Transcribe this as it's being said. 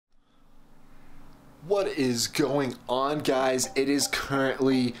What is going on, guys? It is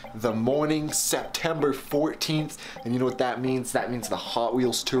currently the morning, September 14th, and you know what that means? That means the Hot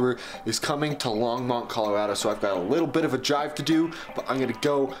Wheels tour is coming to Longmont, Colorado. So I've got a little bit of a drive to do, but I'm gonna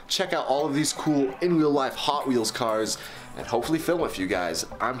go check out all of these cool in real life Hot Wheels cars and hopefully film it for you guys.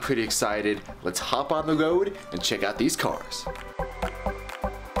 I'm pretty excited. Let's hop on the road and check out these cars.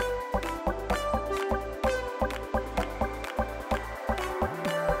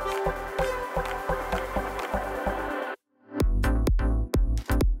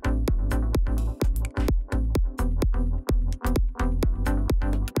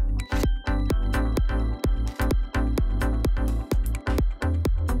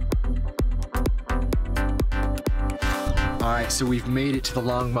 Alright, so we've made it to the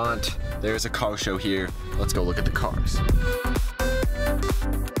Longmont. There's a car show here. Let's go look at the cars.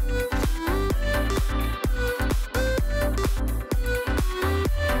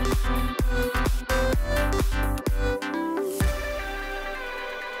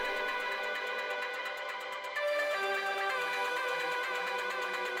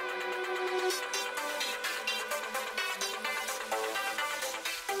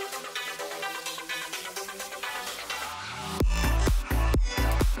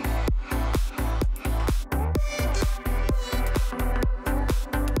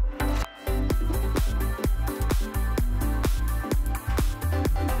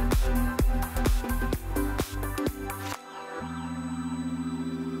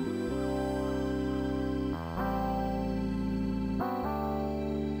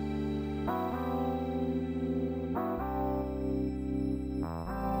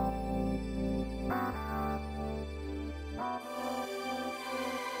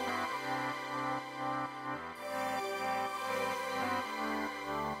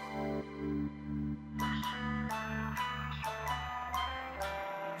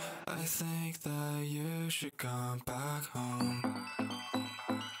 I think that you should come back home.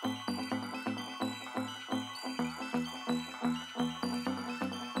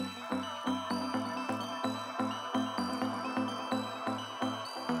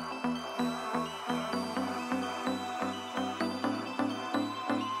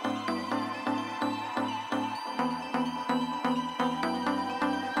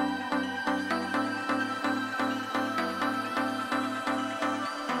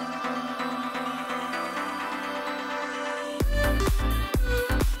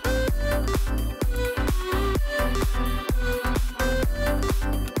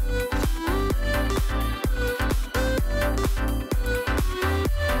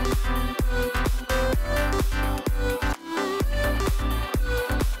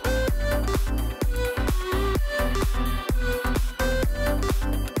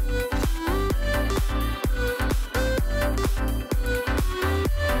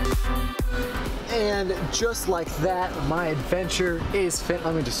 And just like that, my adventure is finished.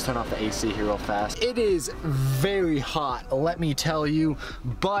 Let me just turn off the AC here real fast. It is very hot, let me tell you,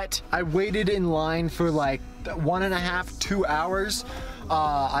 but I waited in line for like 1.5 to 2 hours.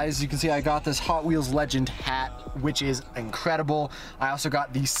 As you can see, I got this Hot Wheels Legend hat, which is incredible. I also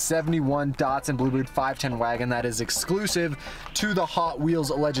got the 71 Datsun Bluebird 510 wagon that is exclusive to the Hot Wheels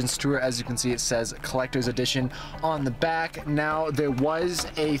Legends Tour. As you can see, it says Collector's Edition on the back. Now, there was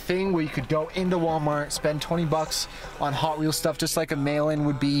a thing where you could go into Walmart, spend 20 bucks on Hot Wheels stuff, just like a mail-in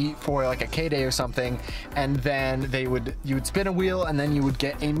would be for like a K-Day or something, and then you would spin a wheel and then you would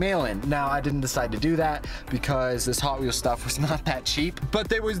get a mail-in. Now, I didn't decide to do that because this Hot Wheels stuff was not that cheap, but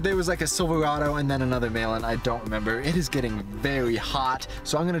there was like a Silverado and then another mail-in. I don't remember. It is getting very hot,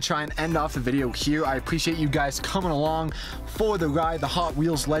 so I'm gonna try and end off the video here. I appreciate you guys coming along for the ride. The Hot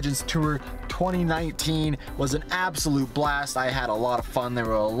Wheels Legends Tour 2019 was an absolute blast. I had a lot of fun. There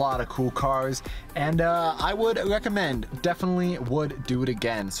were a lot of cool cars, and I would recommend, definitely would do it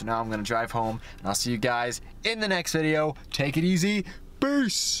again. So now I'm gonna drive home, and I'll see you guys in the next video. Take it easy.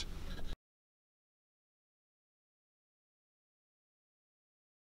 Peace.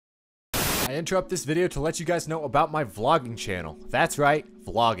 I interrupt this video to let you guys know about my vlogging channel. That's right,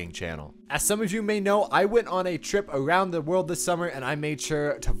 vlogging channel. As some of you may know, I went on a trip around the world this summer and I made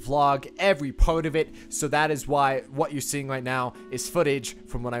sure to vlog every part of it. So that is why what you're seeing right now is footage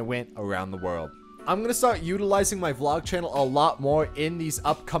from when I went around the world. I'm going to start utilizing my vlog channel a lot more in these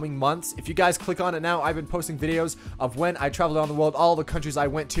upcoming months. If you guys click on it now, I've been posting videos of when I traveled around the world, all the countries I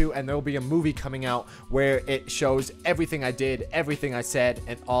went to, and there will be a movie coming out where it shows everything I did, everything I said,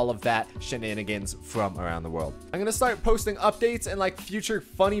 and all of that shenanigans from around the world. I'm going to start posting updates and like future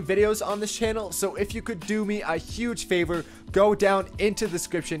funny videos on this channel, so if you could do me a huge favor, go down into the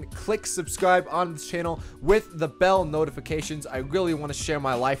description, click subscribe on this channel with the bell notifications. I really want to share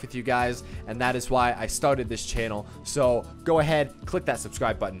my life with you guys, and that is why I started this channel. So go ahead, click that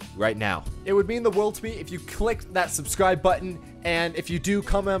subscribe button right now. It would mean the world to me if you clicked that subscribe button, and if you do,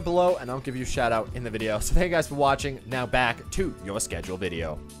 comment below and I'll give you a shout out in the video. So thank you guys for watching. Now back to your scheduled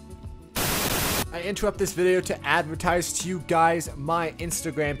video. I interrupt this video to advertise to you guys my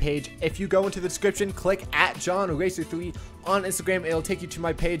Instagram page. If you go into the description, click at JonRacer3 on Instagram, it'll take you to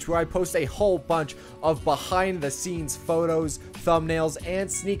my page where I post a whole bunch of behind the scenes photos, thumbnails, and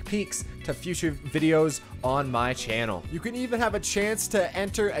sneak peeks to future videos on my channel. You can even have a chance to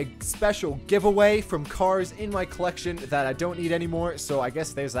enter a special giveaway from cars in my collection that I don't need anymore, so I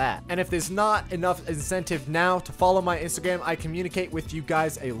guess there's that. And if there's not enough incentive now to follow my Instagram, I communicate with you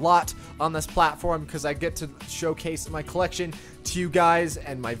guys a lot on this platform because I get to showcase my collection to you guys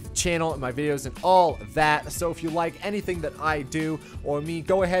and my channel and my videos and all that. So if you like anything that I do or me,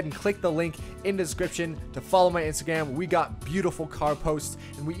 go ahead and click the link in the description to follow my Instagram. We got beautiful car posts,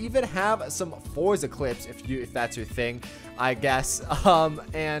 and we even have some Forza clips if that's your thing, I guess. Yeah,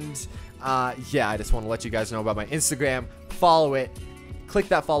 I just want to let you guys know about my Instagram. Follow it, click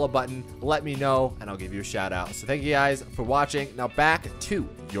that follow button, let me know, and I'll give you a shout out. So thank you guys for watching. Now back to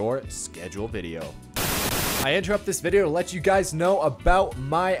your scheduled video. I interrupt this video to let you guys know about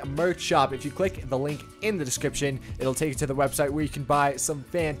my merch shop. If you click the link in the description, it'll take you to the website where you can buy some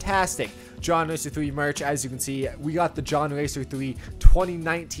fantastic JonRacer3 merch. As you can see, we got the JonRacer3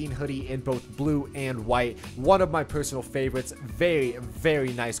 2019 hoodie in both blue and white. One of my personal favorites. Very,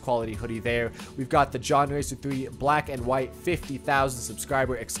 very nice quality hoodie there. We've got the JonRacer3 black and white 50,000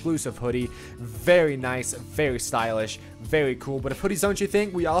 subscriber exclusive hoodie. Very nice, very stylish, very cool. But if hoodies aren't your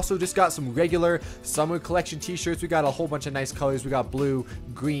thing, we also just got some regular summer collection t-shirts. We got a whole bunch of nice colors. We got blue,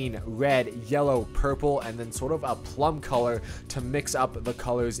 green, red, yellow, purple, and then sort of a plum color to mix up the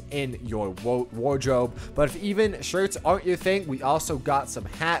colors in your wardrobe. But if even shirts aren't your thing, we also got some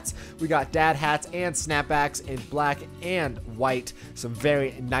hats. We got dad hats and snapbacks in black and white. Some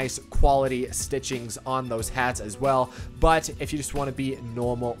very nice quality stitchings on those hats as well. But if you just want to be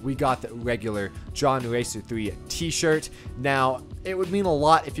normal, we got the regular JonRacer3 t-shirt. Now, it would mean a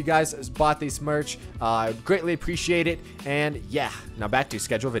lot if you guys bought this merch. I would greatly appreciate it. And yeah, now back to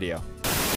schedule video.